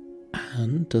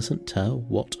and doesn't tell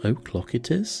what o'clock it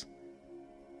is."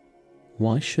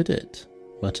 "Why should it?"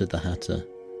 muttered the Hatter.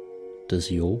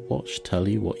 "Does your watch tell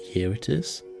you what year it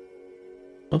is?"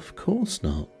 "Of course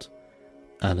not,"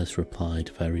 Alice replied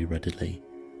very readily.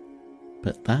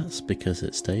 "But that's because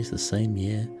it stays the same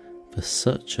year for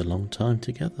such a long time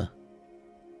together."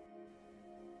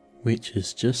 "Which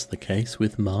is just the case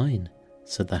with mine,"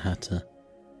 said the Hatter.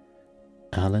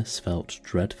 Alice felt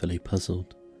dreadfully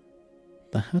puzzled.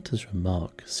 The Hatter's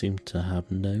remark seemed to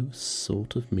have no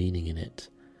sort of meaning in it,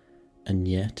 and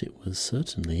yet it was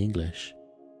certainly English.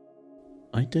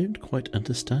 "I don't quite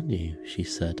understand you," she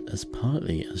said as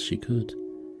partly as she could.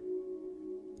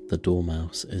 "The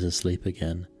Dormouse is asleep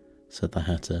again," said the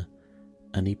Hatter,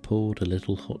 and he poured a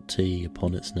little hot tea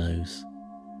upon its nose.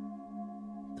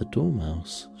 The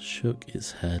Dormouse shook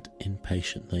its head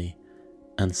impatiently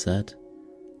and said,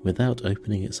 without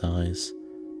opening its eyes,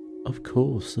 of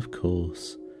course,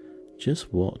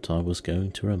 just what I was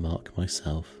going to remark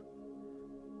myself."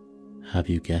 "Have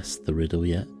you guessed the riddle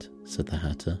yet?" said the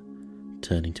Hatter,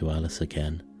 turning to Alice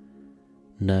again.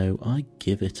 "No, I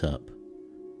give it up,"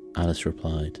 Alice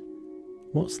replied.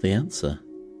 "What's the answer?"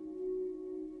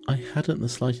 "I hadn't the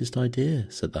slightest idea,"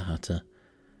 said the Hatter.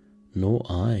 "Nor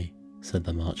I," said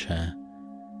the March Hare.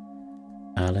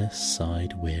 Alice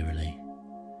sighed wearily.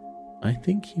 "I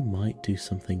think you might do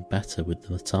something better with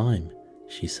the time,"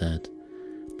 she said,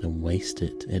 "than waste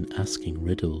it in asking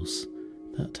riddles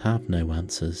that have no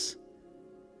answers."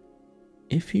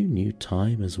 "If you knew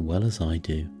time as well as I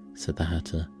do," said the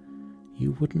Hatter,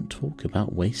 "you wouldn't talk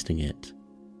about wasting it."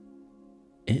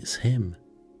 "It's him."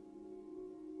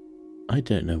 "I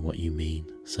don't know what you mean,"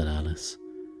 said Alice.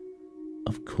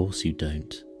 "Of course you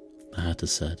don't," the Hatter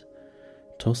said,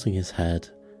 tossing his head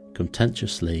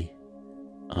contemptuously.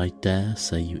 I dare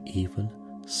say you even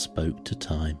spoke to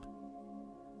time.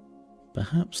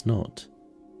 Perhaps not,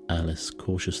 Alice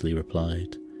cautiously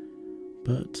replied,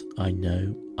 but I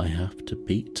know I have to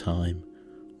beat time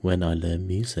when I learn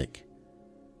music.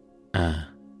 Ah,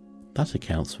 that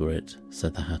accounts for it,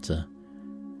 said the Hatter.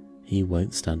 He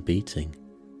won't stand beating.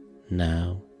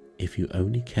 Now, if you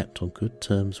only kept on good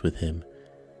terms with him,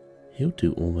 he'll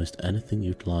do almost anything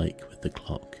you'd like with the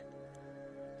clock.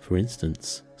 For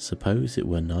instance, suppose it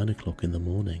were 9 o'clock in the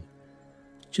morning,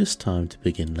 just time to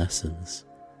begin lessons.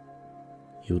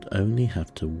 You'd only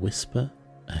have to whisper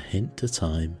a hint to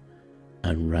time,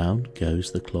 and round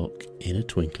goes the clock in a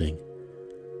twinkling.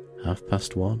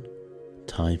 1:30,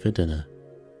 time for dinner.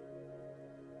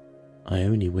 I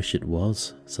only wish it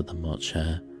was, said the March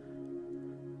Hare,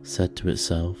 said to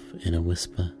itself in a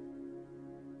whisper.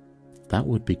 That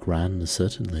would be grand,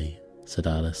 certainly, said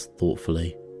Alice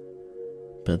thoughtfully.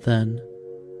 But then,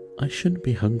 I shouldn't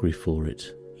be hungry for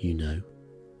it, you know.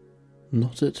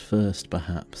 Not at first,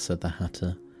 perhaps, said the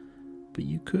Hatter, but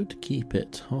you could keep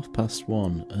it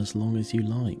 1:30 as long as you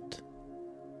liked.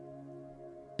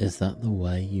 Is that the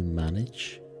way you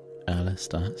manage? Alice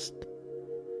asked.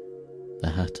 The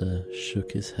Hatter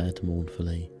shook his head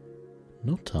mournfully.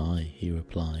 Not I, he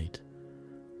replied.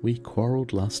 We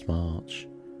quarrelled last March,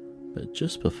 but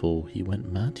just before he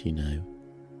went mad, you know,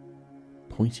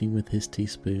 pointing with his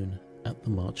teaspoon at the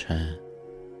March Hare.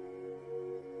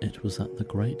 It was at the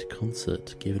great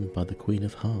concert given by the Queen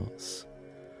of Hearts.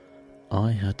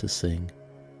 I had to sing,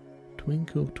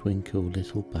 Twinkle, twinkle,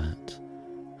 little bat,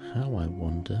 how I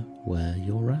wonder where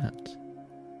you're at.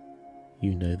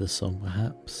 You know the song,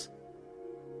 perhaps?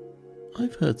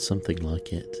 I've heard something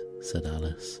like it, said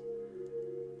Alice.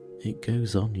 It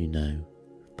goes on, you know,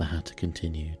 the Hatter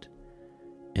continued,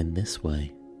 in this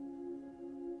way.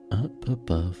 Up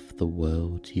above the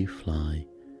world you fly,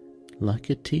 like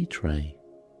a tea tray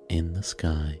in the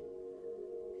sky.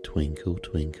 Twinkle,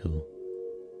 twinkle.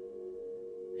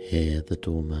 Here the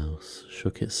dormouse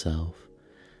shook itself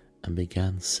and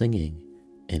began singing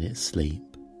in its sleep.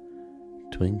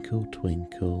 Twinkle,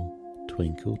 twinkle,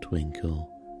 twinkle, twinkle,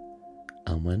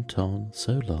 and went on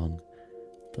so long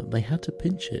that they had to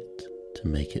pinch it to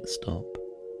make it stop.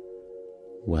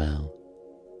 Well,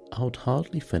 I'd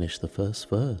hardly finish the first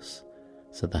verse,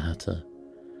 said the Hatter,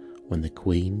 when the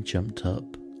Queen jumped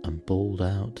up and bawled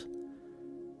out,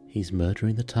 He's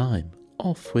murdering the time,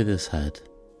 off with his head.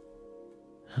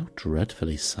 How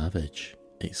dreadfully savage,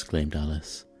 exclaimed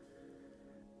Alice.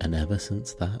 And ever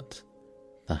since that,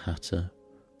 the Hatter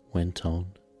went on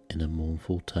in a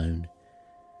mournful tone,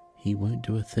 he won't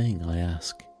do a thing I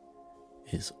ask.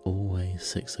 It's always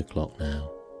 6 o'clock now.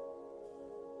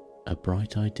 A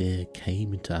bright idea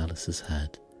came into Alice's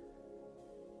head.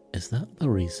 Is that the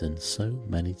reason so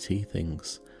many tea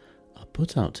things are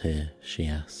put out here? She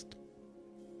asked.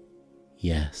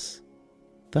 Yes,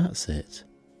 that's it,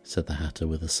 said the Hatter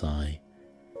with a sigh.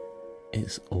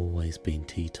 It's always been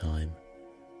tea time.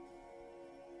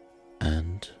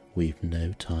 And we've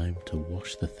no time to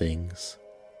wash the things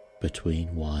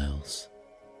between whiles.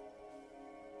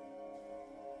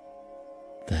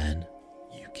 Then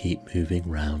you keep moving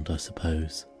round, I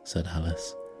suppose, said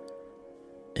Alice.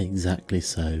 Exactly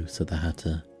so, said the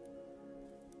Hatter,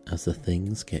 as the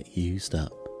things get used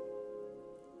up.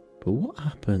 But what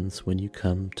happens when you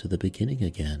come to the beginning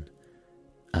again?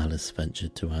 Alice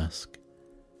ventured to ask.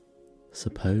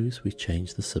 Suppose we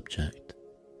change the subject,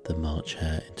 the March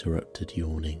Hare interrupted,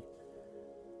 yawning.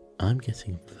 I'm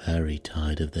getting very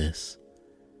tired of this.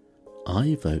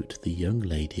 I vote the young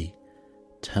lady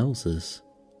tells us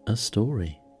a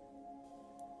story.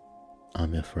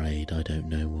 I'm afraid I don't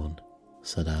know one,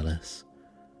 said Alice,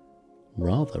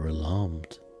 rather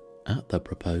alarmed at the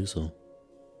proposal.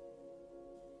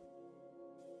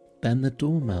 Then the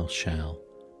Dormouse shall,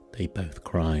 they both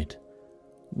cried.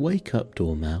 Wake up,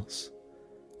 Dormouse,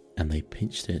 and they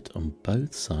pinched it on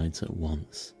both sides at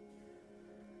once.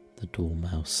 The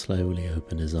Dormouse slowly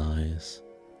opened his eyes.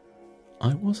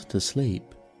 I wasn't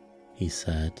asleep, he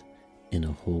said in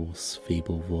a hoarse,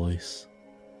 feeble voice.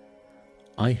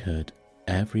 I heard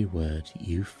every word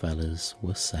you fellas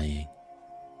were saying.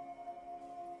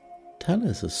 Tell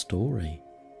us a story,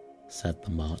 said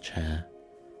the March Hare.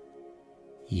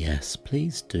 Yes,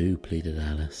 please do, pleaded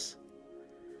Alice.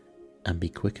 And be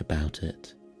quick about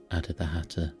it, added the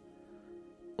Hatter,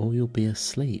 or you'll be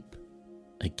asleep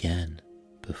again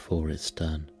before it's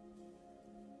done.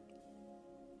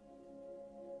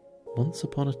 Once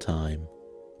upon a time,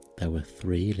 there were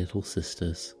 3 little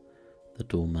sisters, the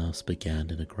Dormouse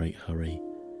began in a great hurry,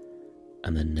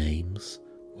 and the names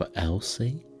were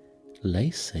Elsie,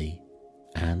 Lacey,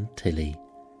 and Tilly,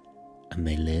 and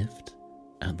they lived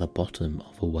at the bottom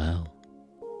of a well.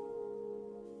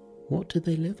 "What did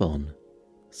they live on?"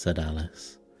 said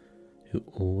Alice, who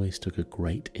always took a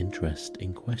great interest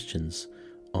in questions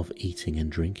of eating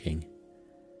and drinking.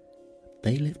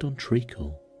 "They lived on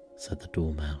treacle," said the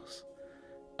Dormouse,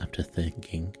 after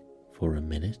thinking for a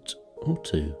minute or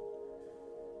two.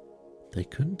 "They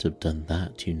couldn't have done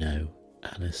that, you know,"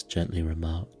 Alice gently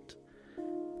remarked.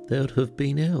 "They would have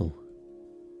been ill."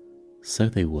 "So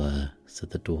they were," said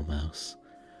the Dormouse,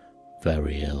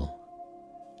 "very ill."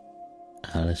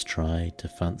 Alice tried to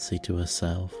fancy to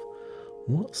herself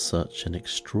what such an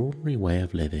extraordinary way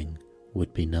of living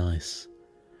would be nice,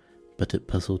 but it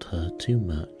puzzled her too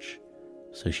much,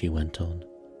 so she went on.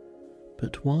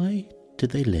 "But why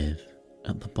did they live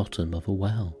at the bottom of a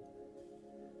well?"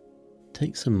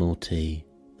 "Take some more tea,"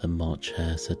 the March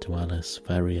Hare said to Alice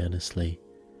very earnestly.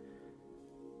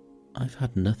 "I've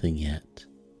had nothing yet,"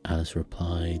 Alice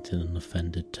replied in an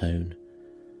offended tone,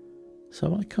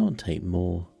 "so I can't take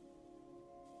more."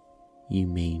 "You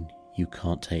mean you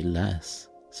can't take less,"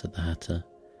 said the Hatter.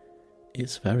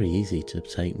 "It's very easy to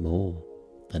take more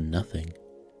than nothing."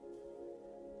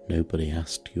 "Nobody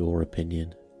asked your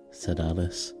opinion," said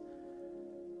Alice.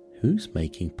 "Who's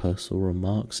making personal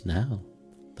remarks now?"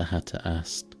 the Hatter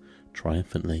asked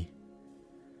triumphantly.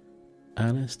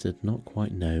 Alice did not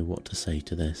quite know what to say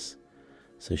to this,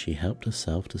 so she helped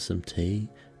herself to some tea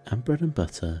and bread and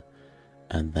butter,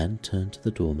 and then turned to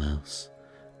the Dormouse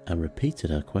and repeated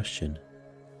her question.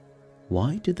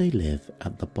 Why did they live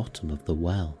at the bottom of the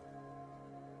well?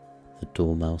 The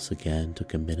Dormouse again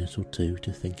took a minute or two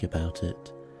to think about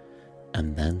it,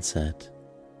 and then said,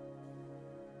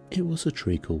 "It was a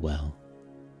treacle well."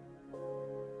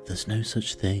 "There's no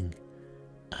such thing,"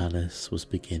 Alice was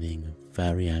beginning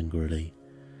very angrily,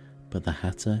 but the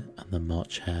Hatter and the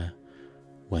March Hare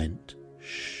went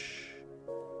shh,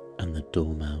 and the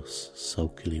Dormouse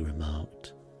sulkily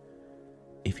remarked,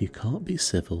 "If you can't be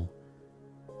civil,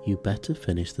 you better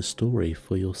finish the story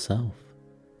for yourself."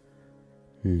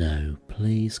 "No,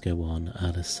 please go on,"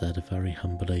 Alice said very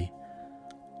humbly.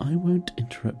 "I won't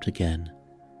interrupt again.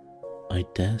 I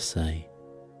dare say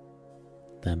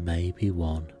there may be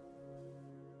one."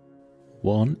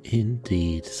 "One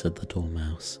indeed," said the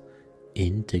Dormouse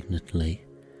indignantly.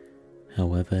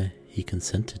 However, he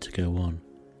consented to go on,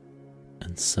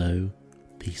 and so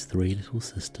these three little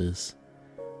sisters,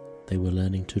 they were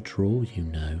learning to draw, you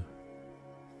know.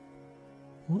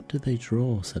 "What did they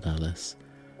draw?" said Alice,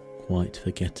 quite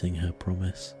forgetting her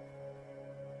promise.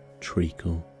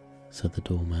 "Treacle," said the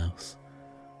Dormouse,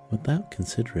 without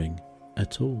considering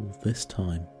at all this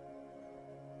time.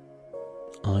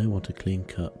 "I want a clean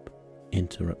cup,"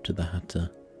 interrupted the Hatter.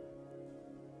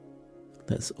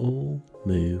 "Let's all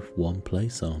move one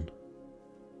place on."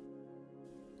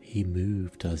 He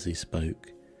moved as he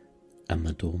spoke, and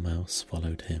the Dormouse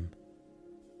followed him.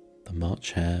 The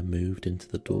March Hare moved into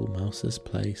the Dormouse's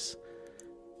place,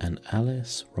 and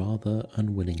Alice rather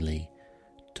unwillingly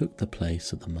took the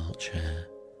place of the March Hare.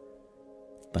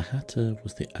 The Hatter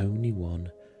was the only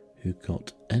one who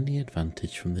got any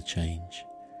advantage from the change,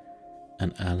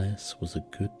 and Alice was a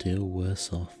good deal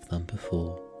worse off than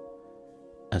before,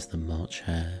 as the March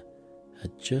Hare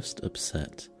had just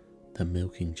upset the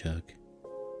milking jug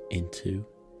into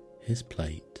his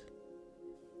plate.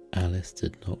 Alice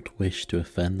did not wish to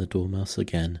offend the Dormouse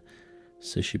again,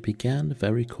 so she began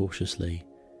very cautiously.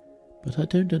 "But I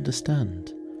don't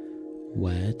understand.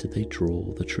 Where did they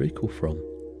draw the treacle from?"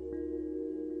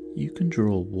 "You can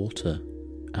draw water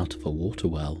out of a water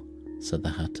well," said the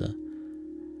Hatter.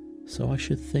 "So I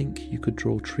should think you could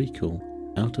draw treacle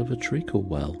out of a treacle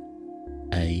well.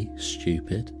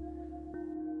 Stupid?"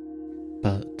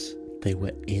 "But they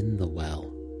were in the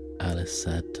well," Alice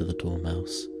said to the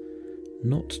Dormouse,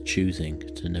 not choosing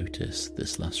to notice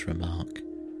this last remark.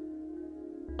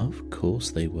 "Of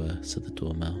course they were," said the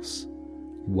Dormouse.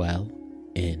 "Well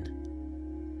in."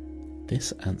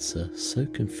 This answer so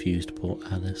confused poor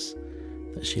Alice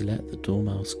that she let the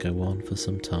Dormouse go on for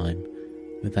some time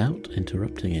without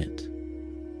interrupting it.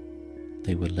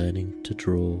 "They were learning to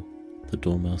draw," the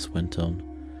Dormouse went on,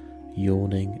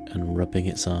 yawning and rubbing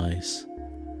its eyes,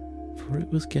 for it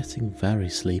was getting very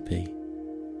sleepy.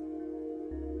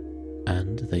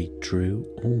 "And they drew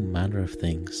all manner of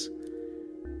things,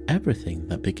 everything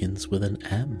that begins with an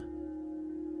M."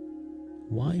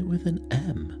 "Why with an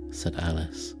M?" said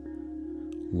Alice.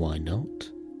 "Why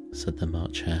not?" said the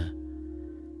March Hare.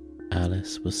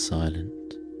 Alice was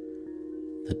silent.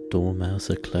 The Dormouse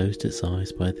had closed its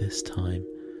eyes by this time,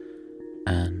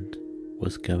 and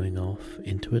was going off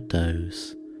into a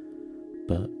doze,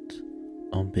 But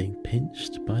on being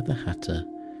pinched by the Hatter,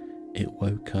 it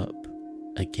woke up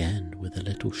again with a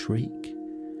little shriek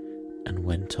and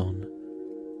went on.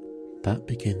 That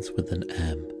begins with an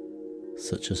M,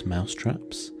 such as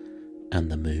mousetraps,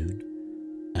 and the moon,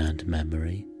 and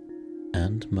memory,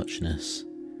 and muchness.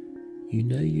 You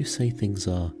know you say things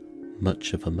are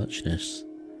much of a muchness.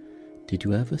 Did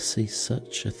you ever see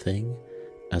such a thing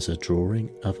as a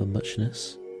drawing of a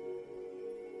muchness?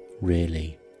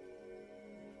 Really?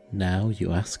 Now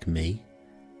you ask me,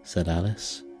 said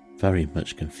Alice, very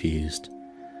much confused.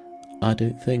 I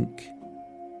don't think.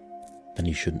 Then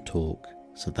you shouldn't talk,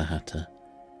 said the Hatter.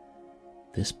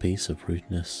 This piece of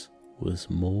rudeness was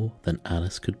more than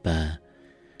Alice could bear.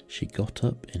 She got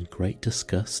up in great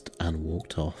disgust and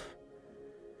walked off.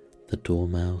 The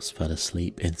Dormouse fell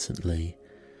asleep instantly,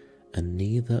 and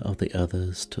neither of the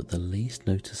others took the least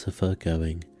notice of her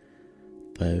going,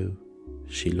 though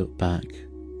she looked back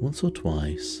once or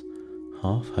twice,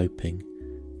 half hoping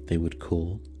they would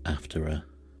call after her.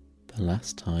 The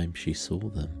last time she saw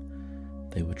them,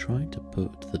 they were trying to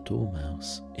put the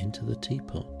Dormouse into the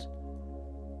teapot.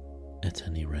 At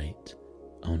any rate,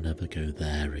 I'll never go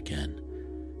there again,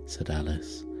 said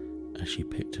Alice as she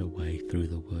picked her way through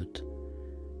the wood.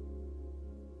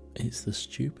 It's the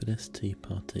stupidest tea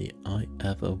party I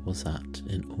ever was at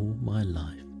in all my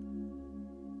life.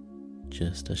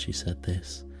 Just as she said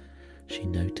this, she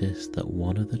noticed that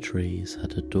one of the trees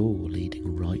had a door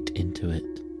leading right into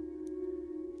it.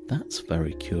 That's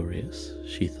very curious,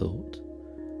 she thought,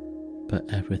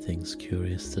 but everything's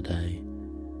curious today.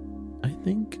 I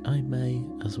think I may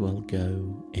as well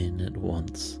go in at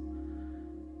once.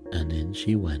 And in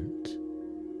she went.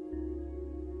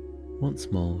 Once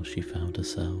more she found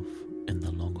herself in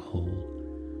the long hall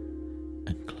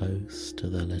and close to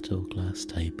the little glass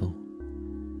table.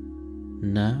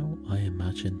 Now I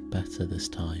imagine better this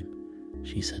time,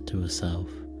 she said to herself,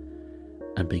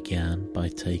 and began by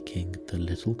taking the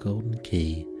little golden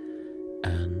key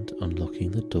and unlocking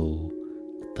the door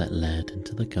that led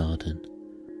into the garden.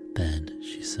 Then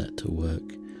she set to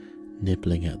work,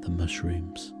 nibbling at the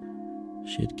mushrooms.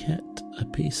 She had kept a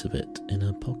piece of it in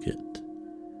her pocket,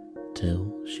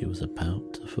 till she was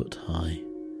about a foot high.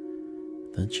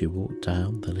 Then she walked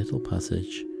down the little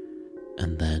passage,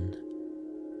 and then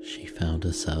she found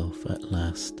herself at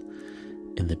last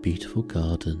in the beautiful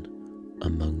garden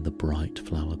among the bright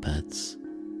flower beds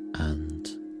and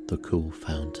the cool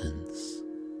fountains.